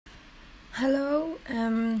Hello,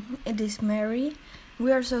 it is Mary.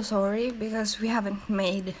 We are so sorry because we haven't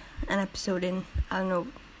made an episode in,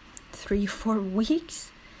 3-4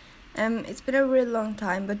 weeks. It's been a really long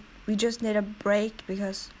time, but we just need a break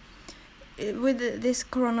because with this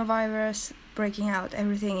coronavirus breaking out,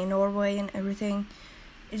 everything in Norway and everything,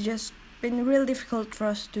 it's just been really difficult for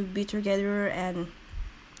us to be together and,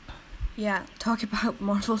 talk about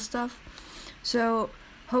Marvel stuff. So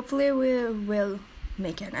hopefully we will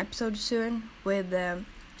make an episode soon with the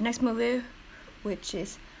next movie, which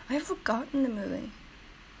is, I have forgotten the movie.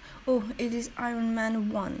 Oh, it is Iron Man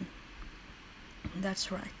 1.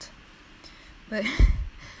 That's right. But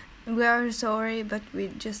we are sorry, but we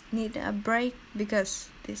just need a break because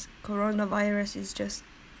this coronavirus is just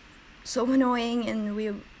so annoying and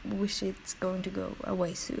we wish it's going to go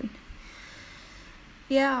away soon.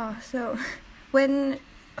 Yeah, so when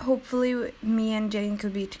hopefully me and Jane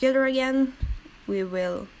could be together again, we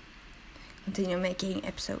will continue making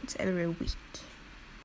episodes every week.